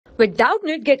With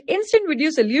Doubtnut, get instant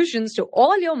video solutions to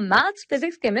all your maths,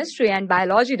 physics, chemistry, and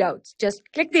biology doubts. Just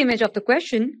click the image of the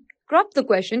question, crop the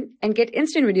question, and get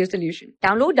instant video solution.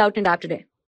 Download Doubtnut app today.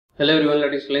 Hello everyone,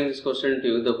 let me explain this question to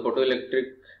you. The photoelectric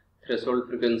threshold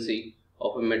frequency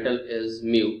of a metal is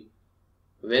mu.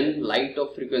 When light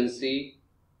of frequency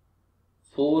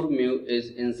 4 mu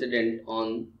is incident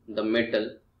on the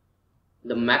metal,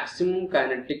 the maximum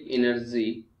kinetic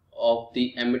energy of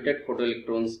the emitted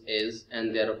photoelectrons is,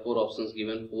 and there are 4 options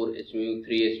given: 4 h mu,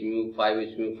 3 h mu, 5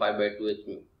 h mu, 5 by 2 h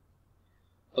mu.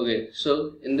 Okay,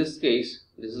 so in this case,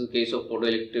 this is a case of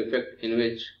photoelectric effect in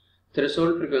which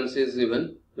threshold frequency is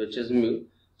given, which is mu.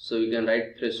 So you can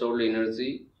write threshold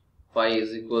energy phi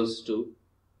is equals to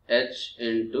h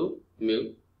into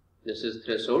mu. This is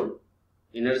threshold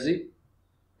energy,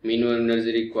 minimum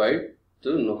energy required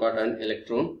to knock out an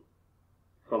electron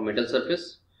from metal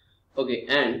surface. Okay,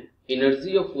 and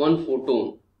energy of one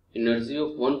photon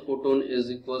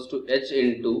is equals to h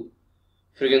into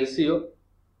frequency of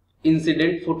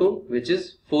incident photon, which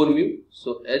is 4 mu.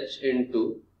 So h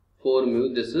into 4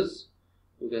 mu, this is,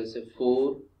 you can say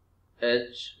 4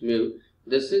 h mu.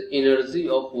 This is energy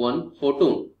of one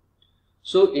photon.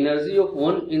 So energy of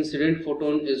one incident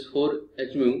photon is 4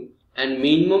 h mu, and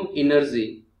minimum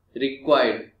energy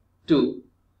required to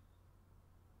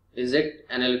eject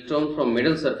an electron from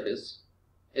metal surface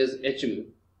is h mu.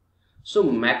 So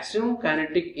maximum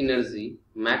kinetic energy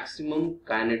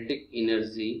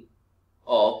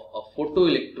of a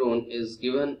photoelectron is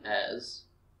given as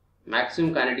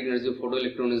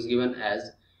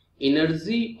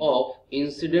energy of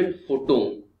incident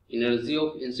photon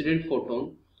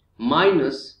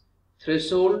minus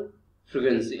threshold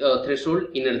frequency, threshold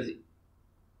energy.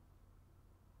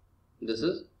 This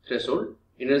is threshold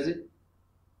energy.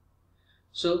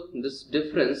 So this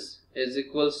difference is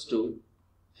equals to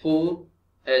 4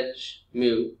 h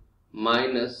mu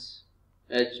minus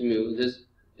h mu. This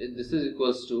is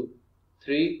equals to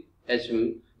 3 h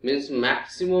mu, means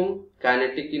maximum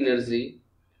kinetic energy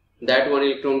that one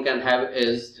electron can have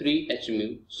is 3 h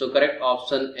mu. So correct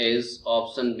option is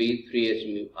option B, 3 h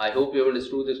mu. I hope you have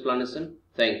understood this explanation.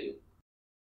 Thank you.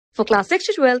 For class 6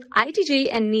 to 12, IIT JEE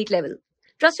and NEET level.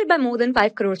 Trusted by more than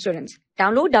 5 crore students.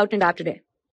 Download Doubtnut app today.